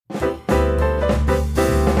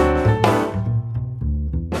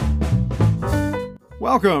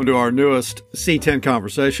Welcome to our newest C10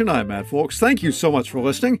 Conversation. I'm Matt Folks. Thank you so much for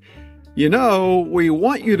listening. You know, we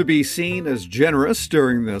want you to be seen as generous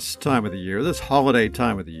during this time of the year, this holiday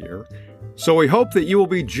time of the year. So we hope that you will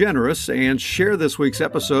be generous and share this week's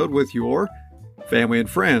episode with your family and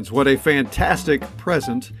friends. What a fantastic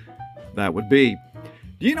present that would be.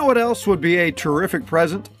 Do you know what else would be a terrific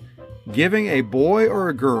present? Giving a boy or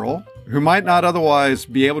a girl who might not otherwise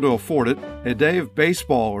be able to afford it a day of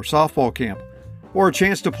baseball or softball camp, or a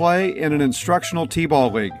chance to play in an instructional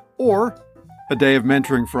t-ball league, or a day of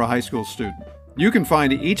mentoring for a high school student. You can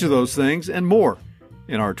find each of those things and more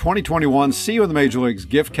in our 2021 See You in the Major Leagues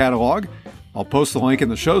gift catalog. I'll post the link in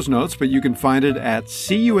the show's notes, but you can find it at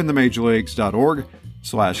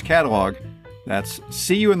seeyouinthemajorleagues.org/catalog. That's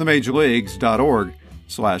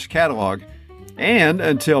seeyouinthemajorleagues.org/catalog. And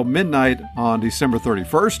until midnight on December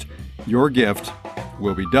 31st, your gift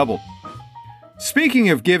will be doubled. Speaking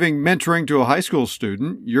of giving mentoring to a high school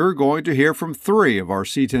student, you're going to hear from 3 of our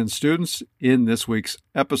C10 students in this week's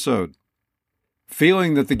episode.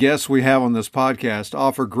 Feeling that the guests we have on this podcast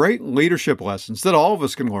offer great leadership lessons that all of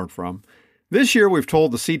us can learn from, this year we've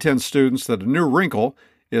told the C10 students that a new wrinkle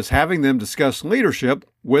is having them discuss leadership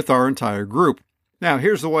with our entire group. Now,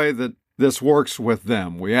 here's the way that this works with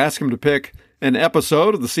them. We ask them to pick an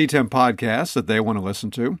episode of the C10 podcast that they want to listen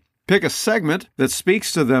to, pick a segment that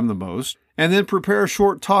speaks to them the most, and then prepare a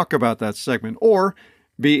short talk about that segment or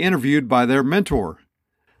be interviewed by their mentor.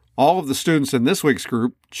 All of the students in this week's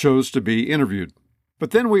group chose to be interviewed.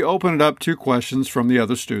 But then we open it up to questions from the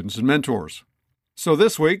other students and mentors. So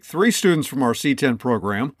this week, 3 students from our C10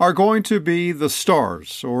 program are going to be the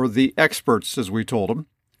stars, or the experts, as we told them,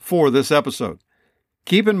 for this episode.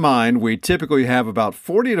 Keep in mind, we typically have about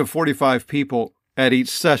 40 to 45 people at each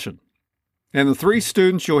session. And the 3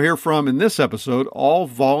 students you'll hear from in this episode all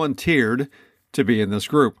volunteered to be in this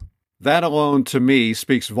group. That alone, to me,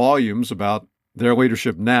 speaks volumes about their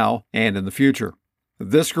leadership now and in the future.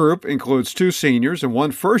 This group includes 2 seniors and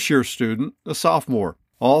 1 first-year student, a sophomore.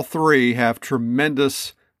 All 3 have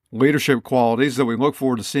tremendous leadership qualities that we look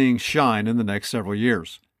forward to seeing shine in the next several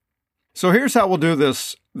years. So here's how we'll do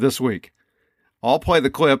this week. I'll play the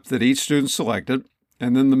clip that each student selected,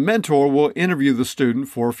 and then the mentor will interview the student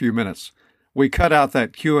for a few minutes. We cut out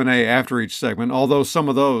that Q&A after each segment, although some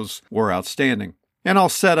of those were outstanding. And I'll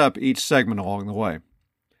set up each segment along the way.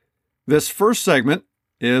 This first segment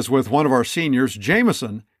is with one of our seniors,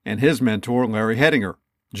 Jameson, and his mentor, Larry Hedinger.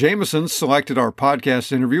 Jameson selected our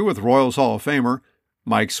podcast interview with Royals Hall of Famer,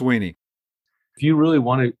 Mike Sweeney. If you really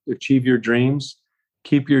want to achieve your dreams,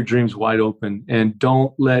 keep your dreams wide open and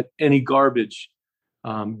don't let any garbage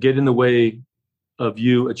get in the way of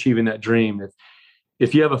you achieving that dream.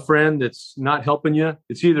 If you have a friend that's not helping you,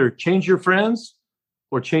 it's either change your friends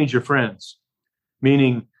or change your friends.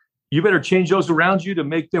 Meaning, you better change those around you to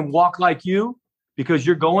make them walk like you because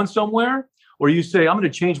you're going somewhere. Or you say, I'm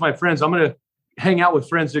going to change my friends. I'm going to hang out with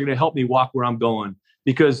friends that are going to help me walk where I'm going.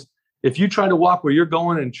 Because if you try to walk where you're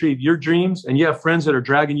going and achieve your dreams and you have friends that are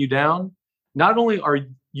dragging you down, not only are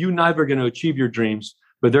you never going to achieve your dreams,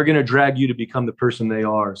 but they're going to drag you to become the person they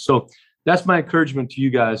are. So that's my encouragement to you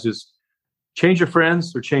guys is, change your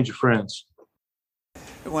friends or change your friends.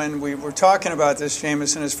 When we were talking about this,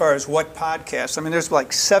 Jameson, as far as what podcasts, I mean, there's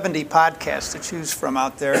like 70 podcasts to choose from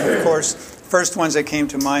out there. And of course, first ones that came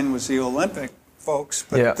to mind was the Olympic folks,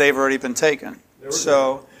 but they've already been taken.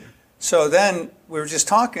 So then we were just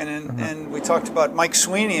talking, and we talked about Mike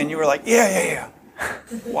Sweeney, and you were like, yeah.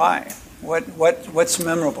 Why? What's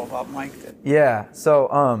memorable about Mike? Yeah,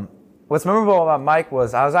 so what's memorable about Mike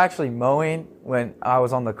was I was actually mowing when I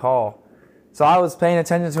was on the call. So I was paying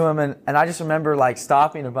attention to him, and I just remember like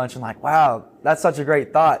stopping a bunch and like, wow, that's such a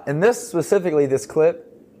great thought. And this specifically, this clip,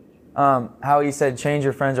 how he said, change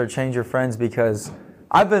your friends or change your friends, because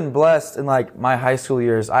I've been blessed in like my high school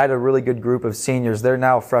years. I had a really good group of seniors. They're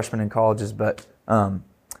now freshmen in colleges, but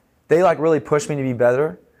they like really pushed me to be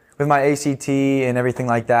better with my ACT and everything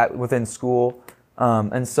like that within school.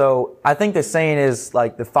 And so I think the saying is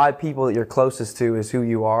like the 5 people that you're closest to is who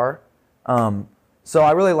you are. So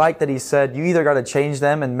I really like that he said, you either got to change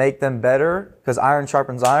them and make them better because iron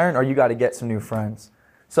sharpens iron, or you got to get some new friends.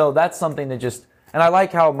 So that's something to just, and I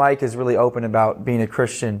like how Mike is really open about being a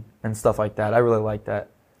Christian and stuff like that. I really like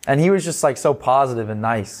that. And he was just like so positive and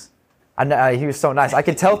nice. He was so nice. I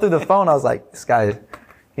could tell through the phone, I was like, this guy,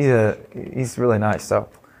 he's really nice.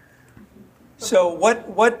 So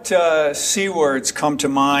what C words come to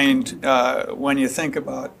mind when you think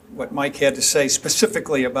about what Mike had to say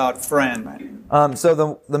specifically about friend?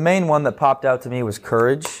 So the main one that popped out to me was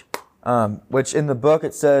courage, which in the book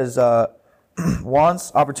it says,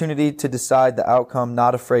 wants opportunity to decide the outcome,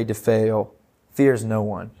 not afraid to fail, fears no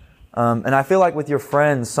one. And I feel like with your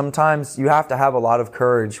friends, sometimes you have to have a lot of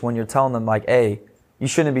courage when you're telling them like, hey, you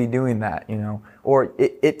shouldn't be doing that, you know, or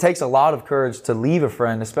it takes a lot of courage to leave a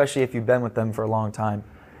friend, especially if you've been with them for a long time.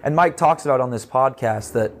 And Mike talks about on this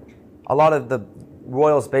podcast that a lot of the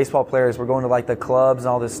Royals baseball players were going to like the clubs and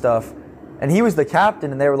all this stuff. And he was the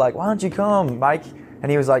captain and they were like, why don't you come, Mike? And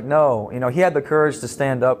he was like, no, you know, he had the courage to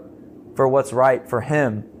stand up for what's right for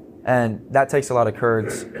him. And that takes a lot of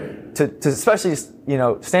courage to especially, you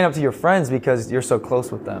know, stand up to your friends because you're so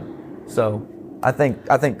close with them. So I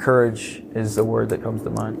think courage is the word that comes to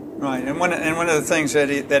mind. Right, and one of the things that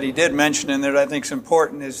he did mention in there that I think is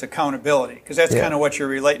important is accountability, because that's kind of what you're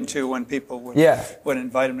relating to when people would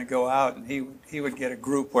invite him to go out, and he would get a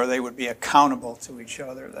group where they would be accountable to each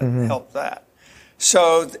other. That helped that.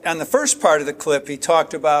 So on the first part of the clip, he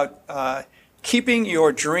talked about keeping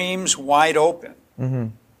your dreams wide open. Mm-hmm.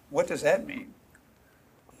 What does that mean?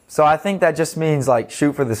 So I think that just means like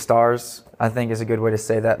shoot for the stars. I think is a good way to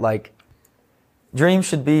say that. Like, dreams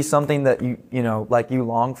should be something that you know, like you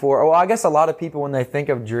long for. Well, I guess a lot of people when they think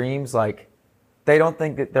of dreams, like they don't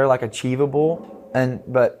think that they're like achievable,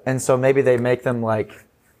 and so maybe they make them like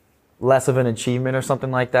less of an achievement or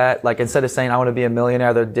something like that. Like instead of saying I want to be a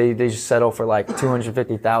millionaire, they just settle for like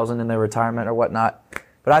 $250,000 in their retirement or whatnot.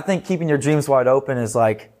 But I think keeping your dreams wide open is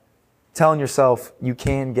like telling yourself you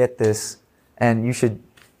can get this, and you should,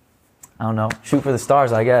 I don't know, shoot for the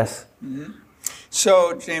stars, I guess. Mm-hmm.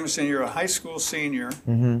 So, Jameson, you're a high school senior.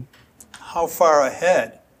 Mm-hmm. How far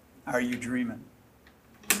ahead are you dreaming?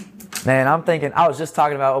 Man, I'm thinking, I was just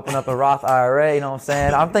talking about opening up a Roth IRA, you know what I'm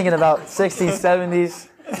saying? I'm thinking about 60s,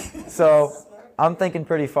 70s. So I'm thinking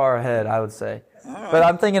pretty far ahead, I would say. Right. But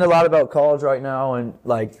I'm thinking a lot about college right now and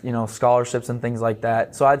like, you know, scholarships and things like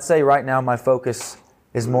that. So I'd say right now my focus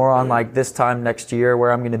is more on like this time next year,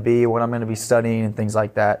 where I'm going to be, what I'm going to be studying and things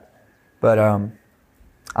like that. But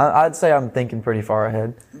I'd say I'm thinking pretty far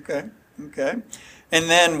ahead. Okay. And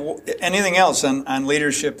then anything else on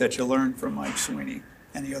leadership that you learned from Mike Sweeney?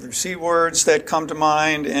 Any other C words that come to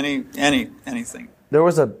mind? Anything? There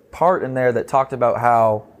was a part in there that talked about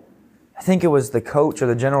how, I think it was the coach or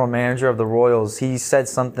the general manager of the Royals, he said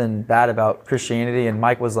something bad about Christianity, and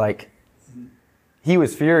Mike was like, he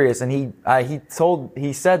was furious, and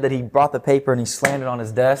he said that he brought the paper and he slammed it on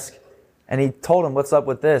his desk, and he told him, what's up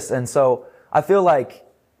with this? And so I feel like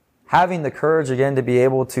having the courage again to be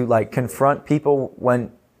able to like confront people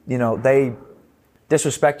when, you know, they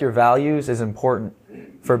disrespect your values is important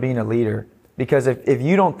for being a leader. Because if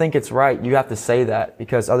you don't think it's right, you have to say that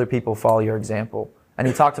because other people follow your example. And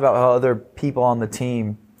he talked about how other people on the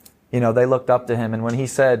team, you know, they looked up to him. And when he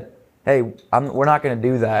said, hey, we're not going to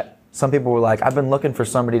do that, some people were like, I've been looking for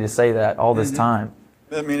somebody to say that all this time.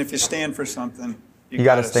 I mean, if you stand for something, you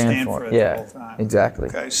got to stand for it. The whole time. Exactly.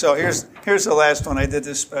 Okay, so here's the last one. I did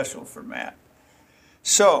this special for Matt.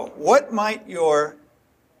 So, what might your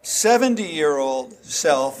 70-year-old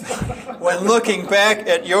self, when looking back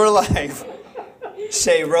at your life,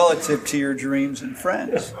 say relative to your dreams and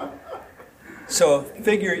friends? So,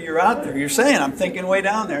 figure you're out there. You're saying, I'm thinking way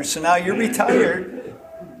down there. So now you're retired,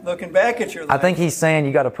 looking back at your life. I think he's saying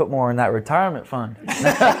you got to put more in that retirement fund.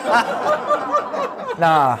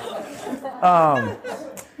 Nah.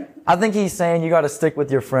 I think he's saying you got to stick with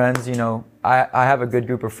your friends. You know, I have a good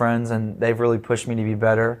group of friends, and they've really pushed me to be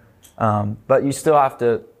better. But you still have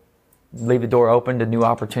to leave the door open to new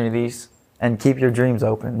opportunities and keep your dreams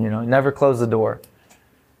open. You know, never close the door.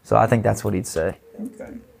 So I think that's what he'd say.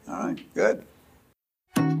 Okay. All right. Good.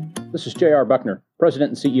 This is J.R. Buckner, President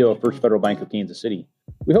and CEO of First Federal Bank of Kansas City.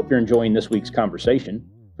 We hope you're enjoying this week's conversation.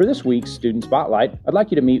 For this week's Student Spotlight, I'd like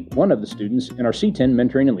you to meet one of the students in our C10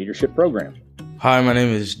 Mentoring and Leadership Program. Hi, my name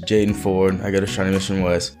is Jaden Ford. I go to Shawnee Mission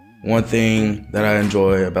West. One thing that I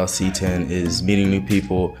enjoy about C10 is meeting new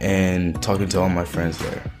people and talking to all my friends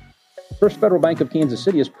there. First Federal Bank of Kansas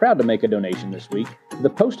City is proud to make a donation this week to the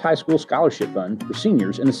Post-High School Scholarship Fund for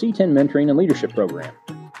seniors in the C10 Mentoring and Leadership Program.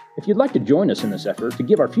 If you'd like to join us in this effort to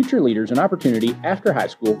give our future leaders an opportunity after high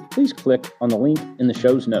school, please click on the link in the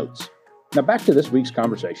show's notes. Now back to this week's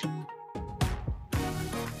conversation.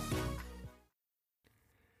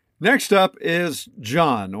 Next up is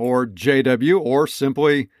John, or JW, or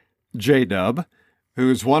simply JW,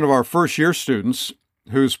 who's one of our first-year students,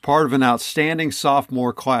 who's part of an outstanding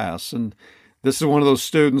sophomore class. And this is one of those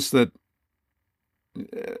students that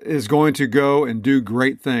is going to go and do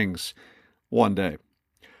great things one day.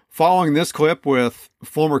 Following this clip with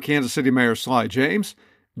former Kansas City Mayor Sly James,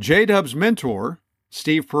 JW's mentor,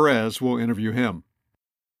 Steve Perez, will interview him.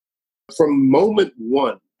 From moment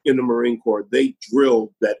one in the Marine Corps, they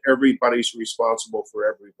drilled that everybody's responsible for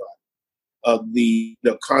everybody. The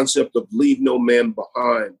concept of leave no man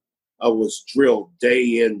behind was drilled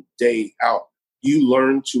day in, day out. You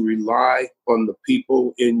learn to rely on the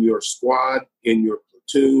people in your squad, in your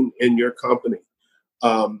platoon, in your company.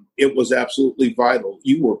 It was absolutely vital.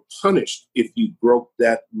 You were punished if you broke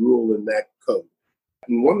that rule and that code.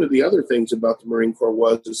 And one of the other things about the Marine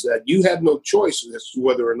Corps is that you had no choice as to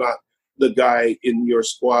whether or not the guy in your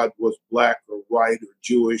squad was black or white or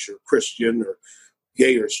Jewish or Christian or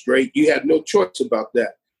gay or straight. You had no choice about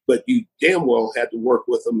that. But you damn well had to work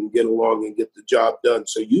with them and get along and get the job done.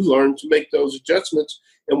 So you learn to make those adjustments.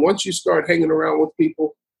 And once you start hanging around with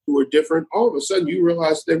people who are different, all of a sudden you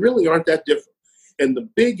realize they really aren't that different. And the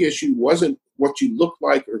big issue wasn't what you looked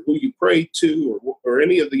like or who you prayed to or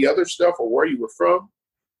any of the other stuff or where you were from.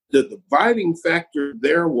 The dividing factor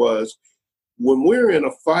there was, when we're in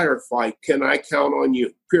a firefight, can I count on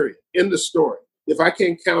you? Period. End of story. If I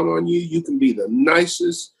can't count on you, you can be the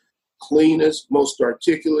nicest, cleanest, most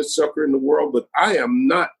articulate sucker in the world, but I am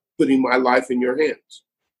not putting my life in your hands.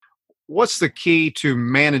 What's the key to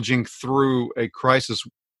managing through a crisis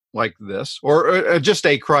like this, or just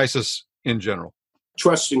a crisis in general?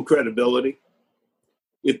 Trust and credibility.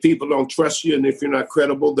 If people don't trust you and if you're not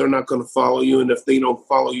credible, they're not going to follow you. And if they don't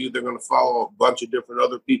follow you, they're going to follow a bunch of different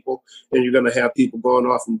other people, and you're going to have people going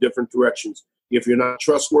off in different directions. If you're not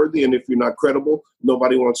trustworthy and if you're not credible,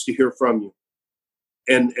 nobody wants to hear from you.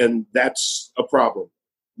 And that's a problem.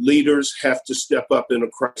 Leaders have to step up in a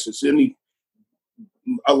crisis.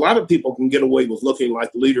 A lot of people can get away with looking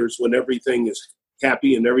like leaders when everything is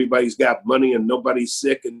happy and everybody's got money and nobody's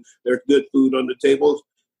sick and there's good food on the table.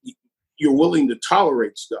 You're willing to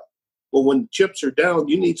tolerate stuff. But when the chips are down,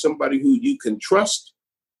 you need somebody who you can trust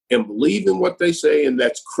and believe in what they say, and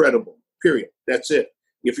that's credible, period. That's it.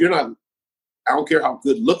 If you're not, I don't care how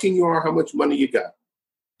good looking you are, how much money you got.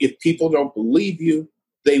 If people don't believe you,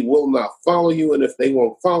 they will not follow you. And if they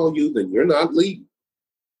won't follow you, then you're not leading.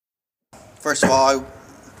 First of all,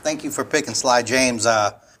 thank you for picking Sly James.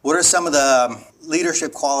 What are some of the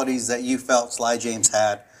leadership qualities that you felt Sly James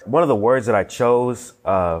had? One of the words that I chose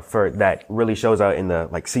for that really shows out in the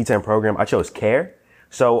C10 program, I chose care.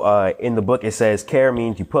 So in the book, it says care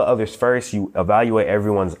means you put others first, you evaluate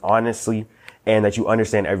everyone's honestly, and that you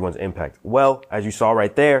understand everyone's impact. Well, as you saw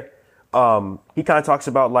right there, he kind of talks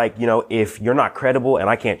about if you're not credible and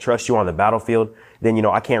I can't trust you on the battlefield, then,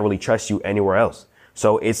 I can't really trust you anywhere else.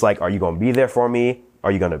 So it's like, are you going to be there for me?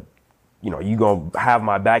 Are you going to, you going to have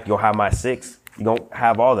my back? You'll have my six. You going to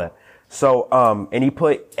have all that. So, and he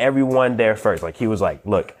put everyone there first. Like he was like,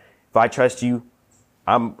 look, if I trust you,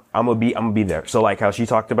 I'm gonna be there. So like how she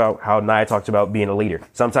talked about, how Nia talked about being a leader.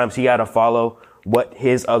 Sometimes he had to follow what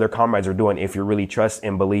his other comrades are doing if you really trust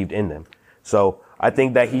and believed in them. So I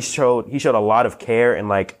think that he showed a lot of care and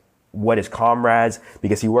what his comrades,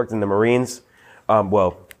 because he worked in the Marines,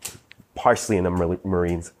 partially in the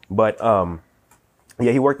Marines, but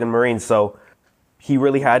he worked in the Marines. So he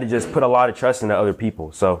really had to just put a lot of trust into other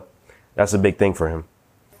people. So that's a big thing for him.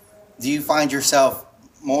 Do you find yourself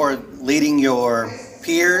more leading your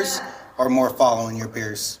peers or more following your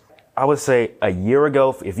peers? I would say a year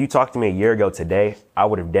ago, if you talked to me a year ago today, I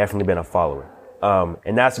would have definitely been a follower.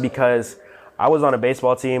 And that's because I was on a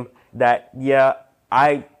baseball team that,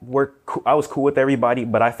 I was cool with everybody,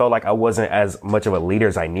 but I felt like I wasn't as much of a leader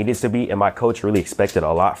as I needed to be. And my coach really expected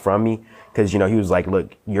a lot from me because, he was like,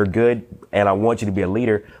 look, you're good and I want you to be a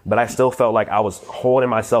leader. But I still felt like I was holding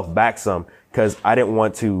myself back some because I didn't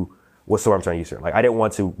want to, what's the word I'm trying to use here? I didn't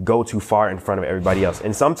want to go too far in front of everybody else.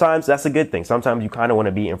 And sometimes that's a good thing. Sometimes you kind of want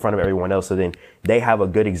to be in front of everyone else so then they have a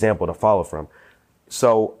good example to follow from.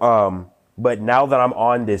 So, but now that I'm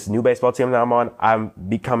on this new baseball team that I'm on, I'm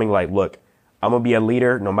becoming like, look, I'm going to be a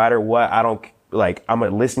leader no matter what. I'm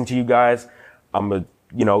going to listen to you guys. I'm going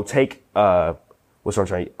to, take,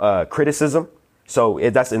 criticism. So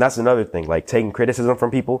that's another thing, taking criticism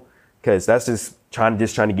from people, because that's just trying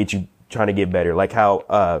to get better. Like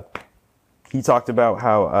how, he talked about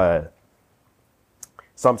how,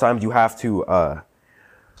 sometimes you have to,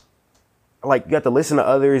 you have to listen to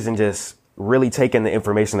others and just really take in the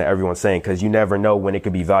information that everyone's saying, because you never know when it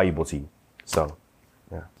could be valuable to you. So.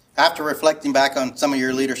 After reflecting back on some of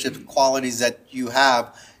your leadership qualities that you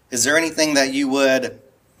have, is there anything that you would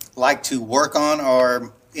like to work on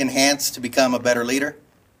or enhance to become a better leader?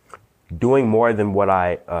 Doing more than what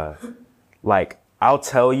I, I'll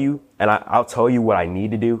tell you, and I'll tell you what I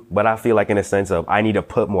need to do, but I feel like in a sense of I need to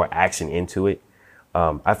put more action into it.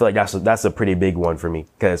 I feel like that's a pretty big one for me,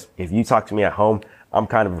 because if you talk to me at home, I'm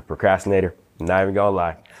kind of a procrastinator. I'm not even gonna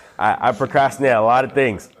lie. I procrastinate a lot of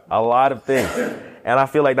things. And I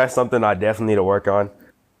feel like that's something I definitely need to work on.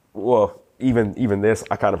 Well, even this,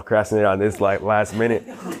 I kind of procrastinated on this like last minute.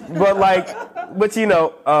 But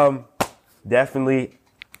definitely,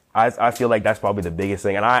 I feel like that's probably the biggest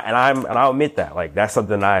thing, and I'll admit that, like, that's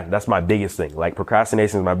something that's my biggest thing. Like,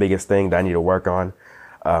 procrastination is my biggest thing that I need to work on.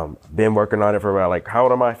 Been working on it for about, like, how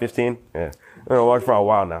old am I? 15? Yeah, I've been working for a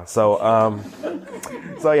while now. So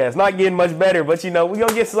yeah, it's not getting much better, but we're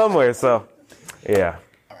gonna get somewhere. So yeah.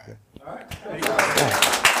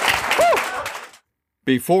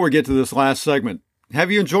 Before we get to this last segment,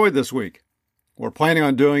 have you enjoyed this week? We're planning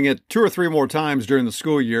on doing it 2 or 3 more times during the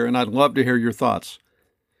school year, and I'd love to hear your thoughts.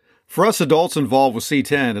 For us adults involved with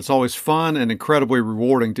C10, it's always fun and incredibly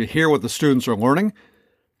rewarding to hear what the students are learning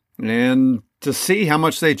and to see how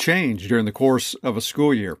much they change during the course of a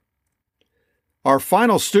school year. Our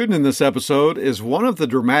final student in this episode is one of the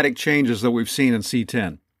dramatic changes that we've seen in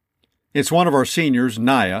C10. It's one of our seniors,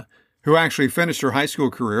 Naya, who actually finished her high school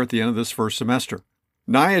career at the end of this first semester.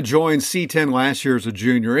 Naya joined C10 last year as a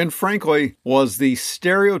junior and, frankly, was the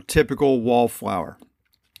stereotypical wallflower.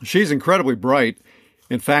 She's incredibly bright.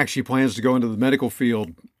 In fact, she plans to go into the medical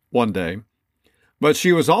field one day. But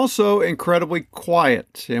she was also incredibly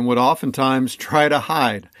quiet and would oftentimes try to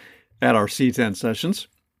hide at our C10 sessions.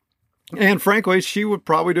 And frankly, she would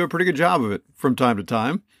probably do a pretty good job of it from time to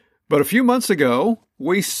time. But a few months ago,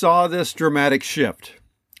 we saw this dramatic shift.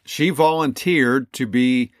 She volunteered to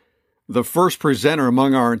be the first presenter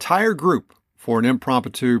among our entire group for an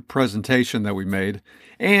impromptu presentation that we made.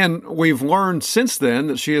 And we've learned since then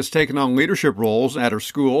that she has taken on leadership roles at her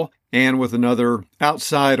school and with another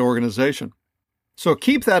outside organization. So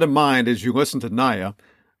keep that in mind as you listen to Naya,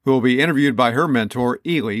 who will be interviewed by her mentor,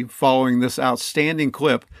 Ely, following this outstanding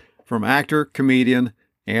clip from actor, comedian,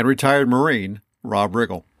 and retired Marine, Rob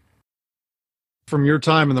Riggle. From your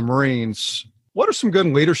time in the Marines, what are some good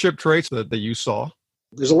leadership traits that you saw?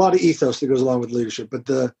 There's a lot of ethos that goes along with leadership,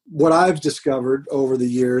 but what I've discovered over the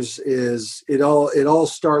years is it all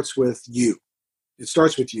starts with you. It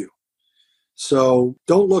starts with you. So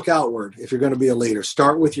don't look outward if you're going to be a leader.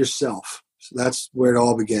 Start with yourself. So that's where it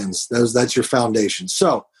all begins. That's your foundation.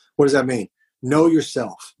 So what does that mean? Know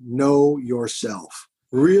yourself. Know yourself.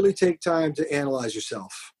 Really take time to analyze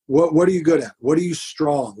yourself. What are you good at? What are you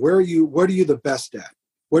strong? What are you the best at?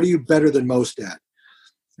 What are you better than most at?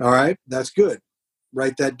 All right, that's good.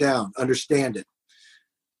 Write that down. Understand it.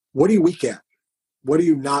 What are you weak at? What are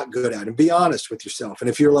you not good at? And be honest with yourself. And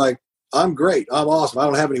if you're like, I'm great, I'm awesome, I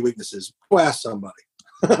don't have any weaknesses, go ask somebody.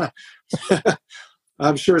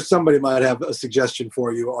 I'm sure somebody might have a suggestion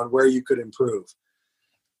for you on where you could improve.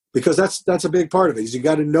 Because that's a big part of it. Is you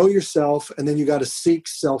got to know yourself, and then you got to seek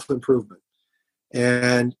self-improvement.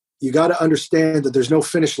 And you got to understand that there's no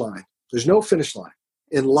finish line. There's no finish line.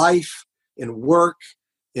 In life, in work,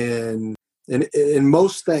 in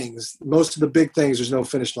most things, most of the big things, there's no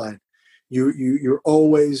finish line. You're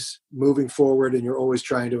always moving forward, and you're always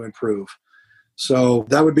trying to improve. So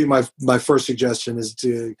that would be my first suggestion, is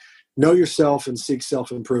to know yourself and seek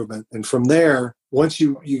self-improvement. And from there, once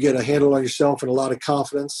you get a handle on yourself and a lot of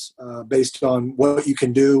confidence based on what you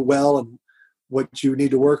can do well and what you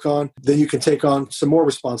need to work on, then you can take on some more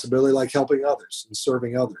responsibility, like helping others and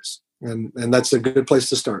serving others. And that's a good place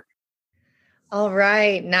to start. All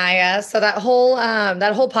right, Naya. So that whole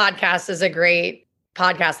podcast is a great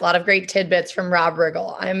podcast. A lot of great tidbits from Rob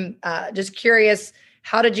Riggle. I'm just curious,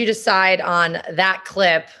 how did you decide on that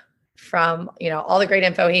clip from, all the great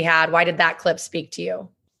info he had? Why did that clip speak to you?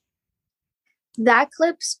 That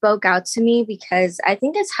clip spoke out to me because I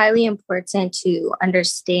think it's highly important to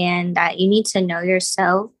understand that you need to know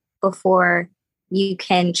yourself before you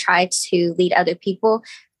can try to lead other people.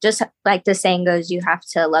 Just like the saying goes, you have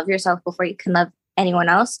to love yourself before you can love anyone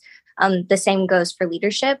else. The same goes for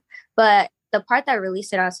leadership. But the part that really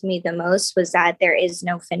stood out to me the most was that there is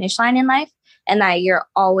no finish line in life, and that you're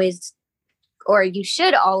always, or you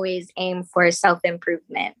should always, aim for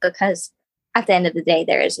self-improvement, because at the end of the day,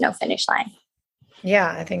 there is no finish line.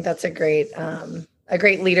 Yeah, I think that's a great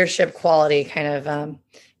leadership quality, kind of,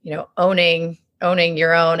 owning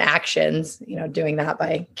your own actions, doing that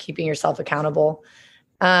by keeping yourself accountable.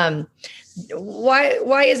 Why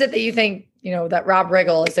is it that you think, that Rob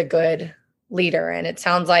Riggle is a good leader? And it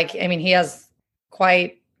sounds like, he has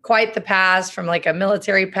quite the past, from like a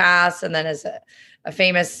military past, and then as a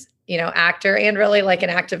famous, actor, and really like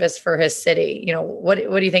an activist for his city. What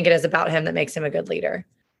do you think it is about him that makes him a good leader?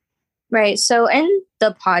 Right. So in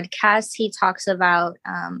the podcast, he talks about,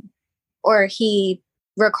 or he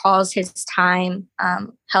recalls his time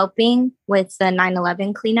helping with the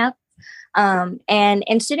 9/11 cleanup. And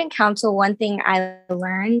in student council, one thing I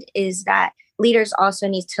learned is that leaders also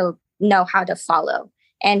need to know how to follow.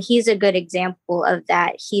 And he's a good example of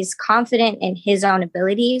that. He's confident in his own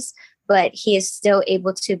abilities, but he is still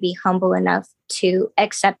able to be humble enough to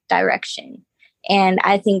accept direction. And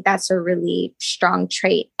I think that's a really strong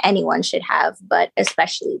trait anyone should have, but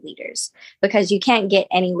especially leaders, because you can't get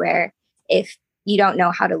anywhere if you don't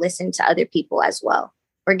know how to listen to other people as well.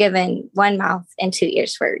 We're given one mouth and 2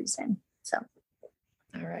 ears for a reason. So,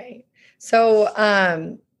 all right. So,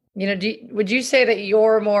 would you say that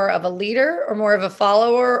you're more of a leader or more of a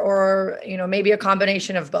follower, or, maybe a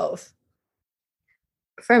combination of both?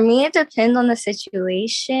 For me, it depends on the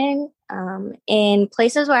situation. In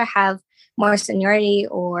places where I have more seniority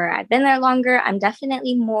or I've been there longer, I'm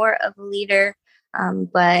definitely more of a leader.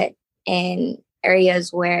 But in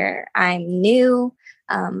areas where I'm new,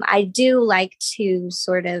 I do like to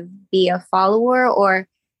sort of be a follower, or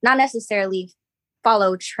not necessarily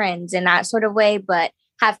follow trends in that sort of way, but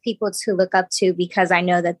have people to look up to because I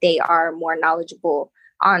know that they are more knowledgeable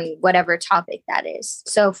on whatever topic that is.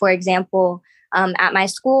 So, for example, at my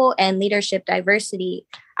school and leadership diversity,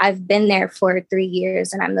 I've been there for 3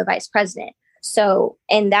 years and I'm the vice president. So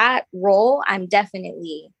in that role, I'm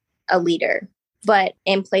definitely a leader. But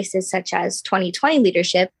in places such as 2020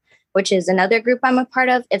 Leadership, which is another group I'm a part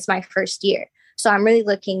of, it's my first year. So I'm really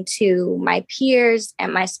looking to my peers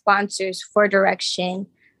and my sponsors for direction,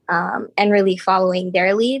 and really following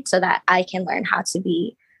their lead so that I can learn how to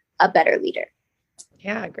be a better leader.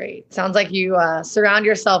 Yeah, great. Sounds like you surround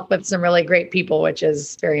yourself with some really great people, which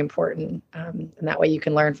is very important. And that way you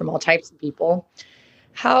can learn from all types of people.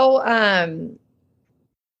 How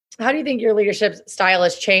do you think your leadership style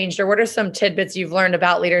has changed, or what are some tidbits you've learned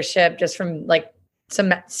about leadership just from like some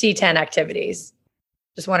C10 activities?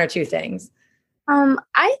 Just one or two things.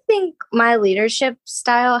 I think my leadership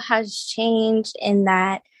style has changed in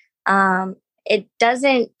that it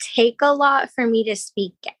doesn't take a lot for me to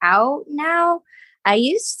speak out now.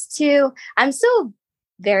 I'm still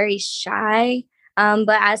very shy, but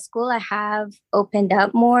at school I have opened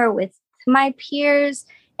up more with my peers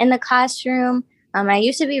in the classroom. I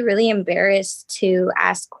used to be really embarrassed to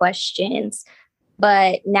ask questions,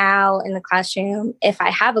 but now in the classroom, if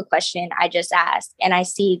I have a question, I just ask, and I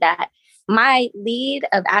see that my lead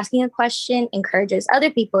of asking a question encourages other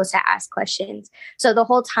people to ask questions. So the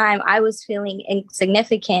whole time I was feeling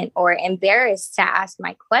insignificant or embarrassed to ask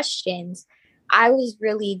my questions, I was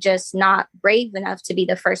really just not brave enough to be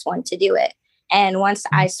the first one to do it. And once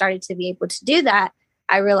I started to be able to do that,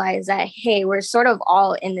 I realized that, hey, we're sort of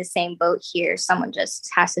all in the same boat here. Someone just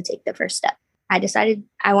has to take the first step. I decided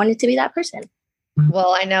I wanted to be that person.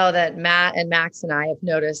 Well, I know that Matt and Max and I have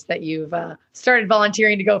noticed that you've started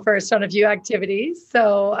volunteering to go first on a few activities.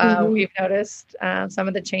 So we've noticed some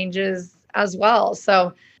of the changes as well.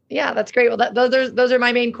 So yeah, that's great. Well, those are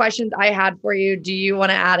my main questions I had for you. Do you want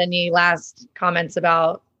to add any last comments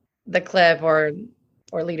about the clip or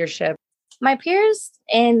leadership? My peers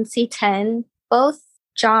in C10, both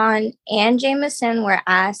John and Jameson, were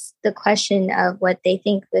asked the question of what they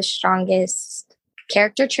think the strongest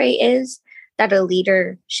character trait is that a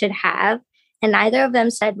leader should have. And neither of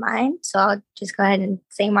them said mine. So I'll just go ahead and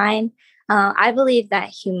say mine. I believe that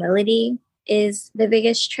humility is the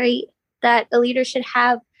biggest trait that a leader should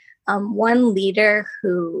have. One leader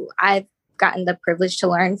who I've gotten the privilege to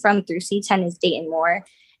learn from through C10 is Dayton Moore.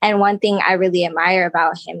 And one thing I really admire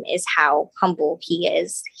about him is how humble he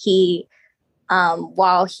is. He,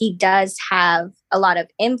 while he does have a lot of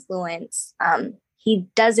influence, he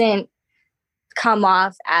doesn't come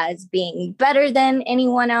off as being better than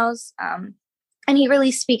anyone else. And he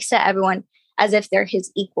really speaks to everyone as if they're his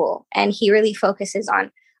equal. And he really focuses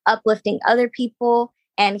on uplifting other people.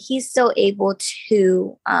 And he's still able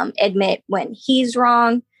to admit when he's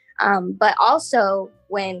wrong. But also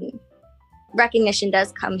when recognition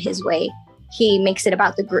does come his way, he makes it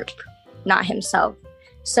about the group, not himself.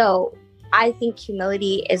 So I think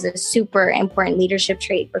humility is a super important leadership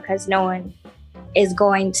trait because no one is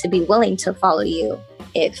going to be willing to follow you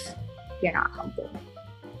if you're not humble.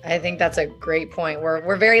 I think that's a great point.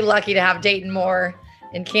 We're very lucky to have Dayton Moore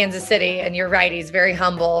in Kansas City, and you're right, he's very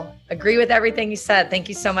humble. Agree with everything you said. Thank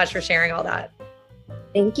you so much for sharing all that.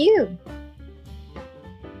 Thank you.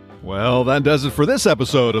 Well, that does it for this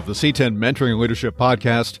episode of the C10 Mentoring and Leadership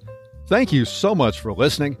Podcast. Thank you so much for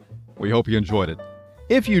listening. We hope you enjoyed it.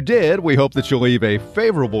 If you did, we hope that you'll leave a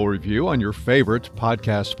favorable review on your favorite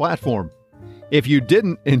podcast platform. If you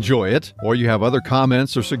didn't enjoy it, or you have other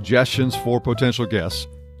comments or suggestions for potential guests,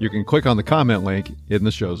 you can click on the comment link in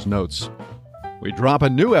the show's notes. We drop a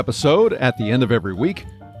new episode at the end of every week,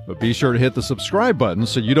 but be sure to hit the subscribe button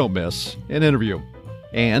so you don't miss an interview.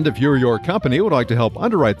 And if you or your company would like to help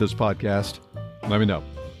underwrite this podcast, let me know.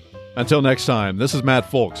 Until next time, this is Matt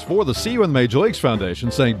Folks for the See You in the Major Leagues Foundation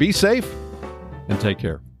saying be safe and take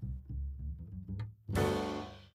care.